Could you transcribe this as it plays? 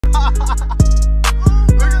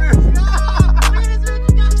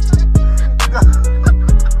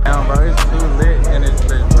Damn, bro, it's too lit in this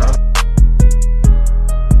bitch, bro.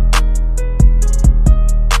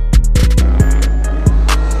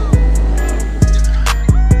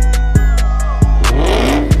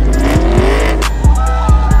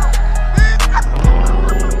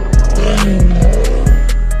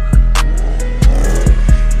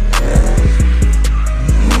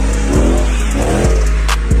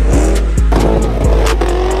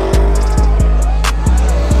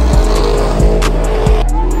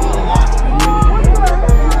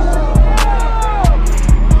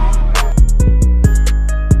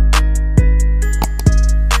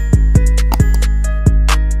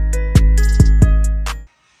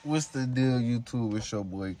 What's the deal, YouTube? It's your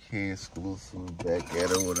boy K Exclusive back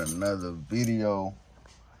at it with another video.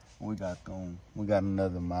 We got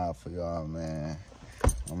another mod for y'all, man.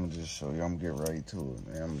 I'm gonna just show you. I'm gonna get right to it,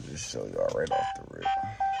 man. I'm gonna just show y'all right off the rip.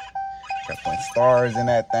 Got some stars in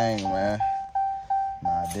that thing, man. Nah,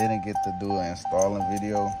 I didn't get to do an installing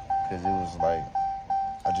video because it was like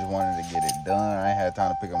I just wanted to get it done. I ain't had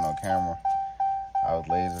time to pick up no camera. I was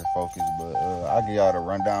laser focused, but I'll give y'all the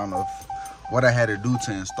rundown of what I had to do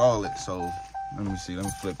to install it. So let me see, let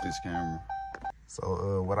me flip this camera.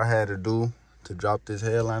 So what I had to do to drop this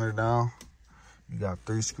headliner down, you got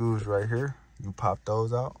 3 screws right here. You pop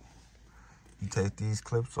those out. You take these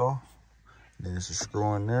clips off. Then there's a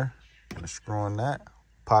screw in there and a screw in that.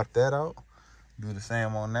 Pop that out. Do the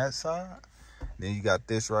same on that side. Then you got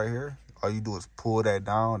this right here. All you do is pull that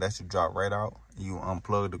down. That should drop right out. You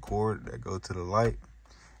unplug the cord that goes to the light.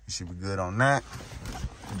 You should be good on that.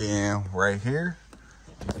 Then right here,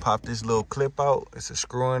 you pop this little clip out. It's a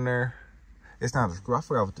screw in there. It's not a screw. I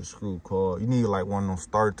forgot what the screw called. You need like one of those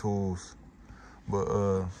star tools. But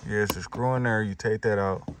yeah, it's a screw in there. You take that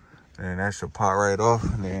out, and that should pop right off.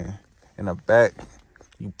 And then in the back,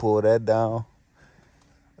 you pull that down.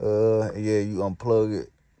 Yeah, you unplug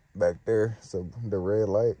it back there. So the red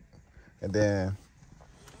light, and then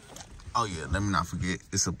oh yeah, let me not forget.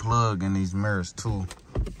 It's a plug in these mirrors too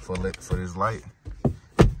for this light.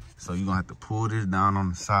 So you're gonna have to pull this down on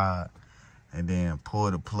the side and then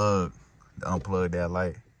pull the plug to unplug that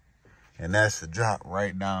light. And that's the drop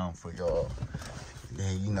right down for y'all.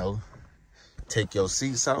 Then, you know, take your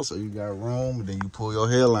seats out so you got room, and then you pull your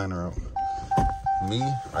headliner out. Me,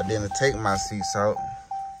 I didn't take my seats out.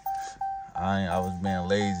 I was being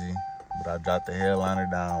lazy, but I dropped the headliner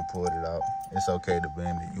down, pulled it out. It's okay to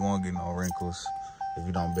bend it. You won't get no wrinkles if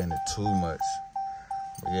you don't bend it too much.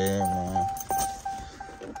 But yeah, man.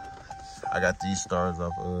 I got these stars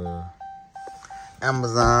off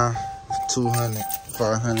Amazon, 200,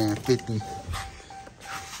 550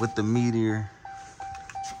 with the meteor.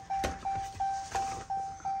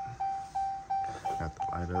 Got the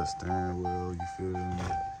light up steering wheel, you feel me?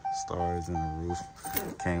 Stars in the roof.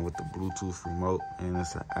 Came with the Bluetooth remote, and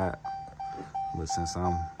it's an app. But since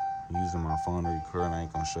I'm using my phone to record, I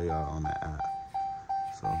ain't gonna show y'all on the app.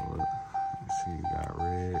 So look, let me see, you got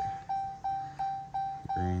red,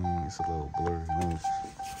 green, it's a little blurry.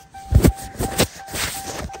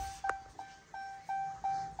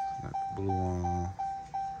 Got the blue one,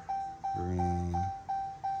 green,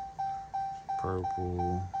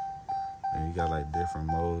 purple. Then you got like different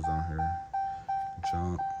modes on here.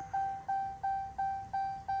 Jump.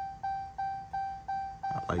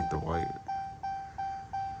 I like the white.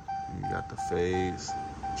 You got the fades,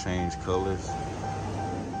 change colors.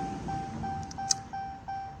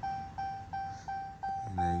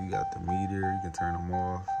 And then you got the meter, you can turn them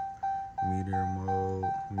off. Meter mode,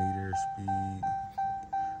 meter speed.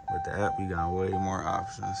 With the app, you got way more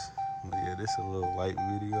options. But yeah, this is a little light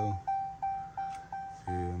video.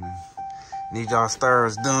 Feel me? Need y'all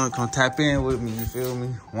stars done, come tap in with me, you feel me?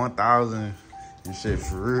 1,000 and shit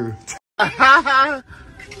for real.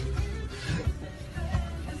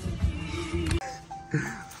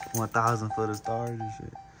 1,000 for the stars and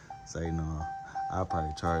shit. Say no, I'll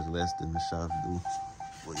probably charge less than the shop do.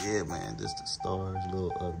 But yeah, man, this the stars,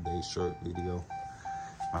 little update, short video.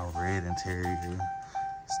 My red interior,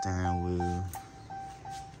 steering wheel.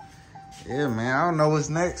 Yeah, man, I don't know what's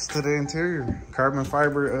next to the interior. Carbon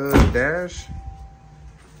fiber dash.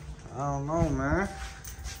 I don't know, man.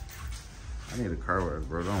 I need a car wash,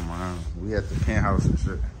 bro. Don't mind. We at the penthouse and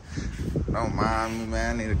shit. Don't mind me,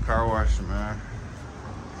 man. I need a car wash, man.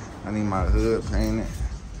 I need my hood painted.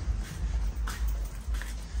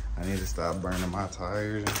 I need to stop burning my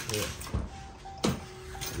tires and shit.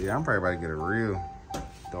 Yeah, I'm probably about to get a real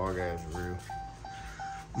dog-ass real.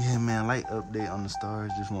 Yeah, man, light update on the stars.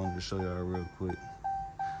 Just wanted to show y'all real quick.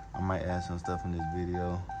 I might add some stuff in this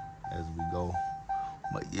video as we go.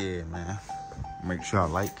 But yeah, man. Make sure y'all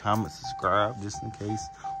like, comment, subscribe just in case.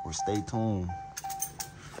 Or stay tuned.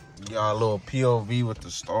 Y'all a little POV with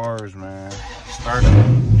the stars, man. Startup.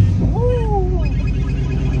 Woo!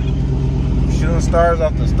 Shooting stars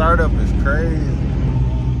off the startup is crazy.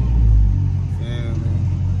 Yeah, man.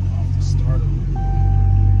 Off the startup.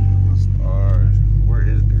 Stars. Where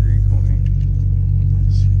is the recording?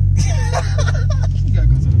 You gotta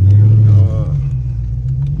go to the main.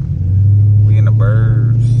 We in the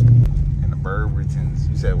burbs. In the Burbertons.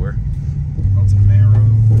 You said where? Go to the main road.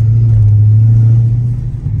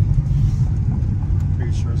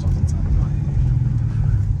 Pretty sure it's off the top of my head.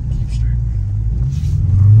 Keep straight.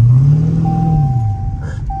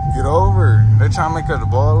 Get over. They trying to make her the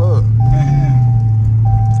ball up.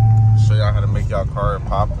 Show y'all how to make y'all car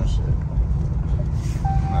pop and shit.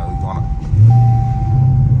 Now we gonna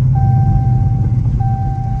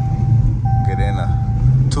get in a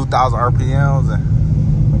 2,000 RPMs and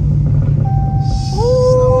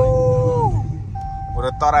woo! Would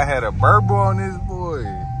have thought I had a burbo on this boy.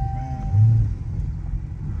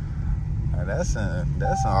 Now that's an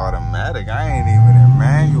automatic. I ain't even in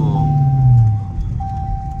manual.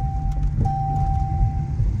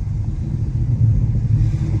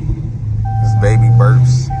 It's baby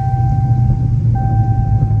burps.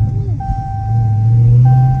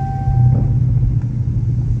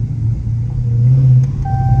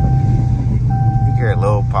 You hear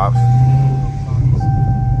little pops.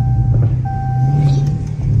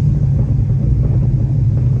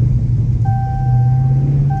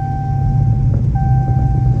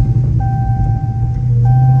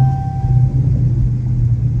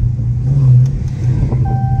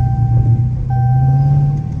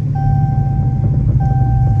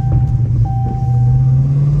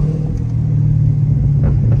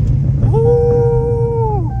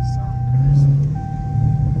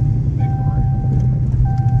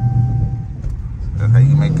 That's how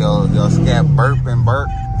you make your scat burp and bark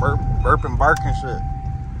and shit.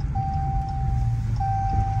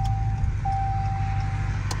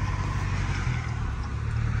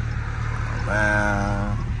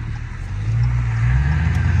 Man.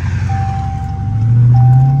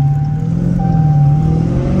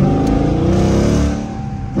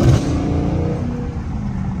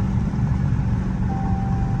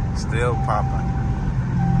 Still popping.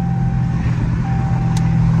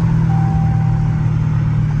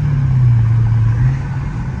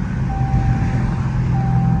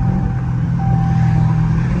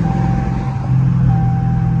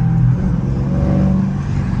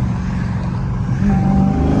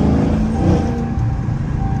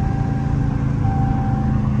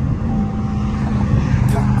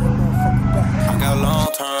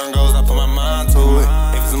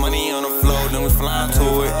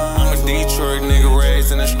 Detroit nigga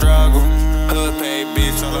raised in the struggle. Hood paid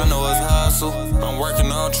bitch, all I know is hustle. I'm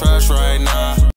working on trust right now.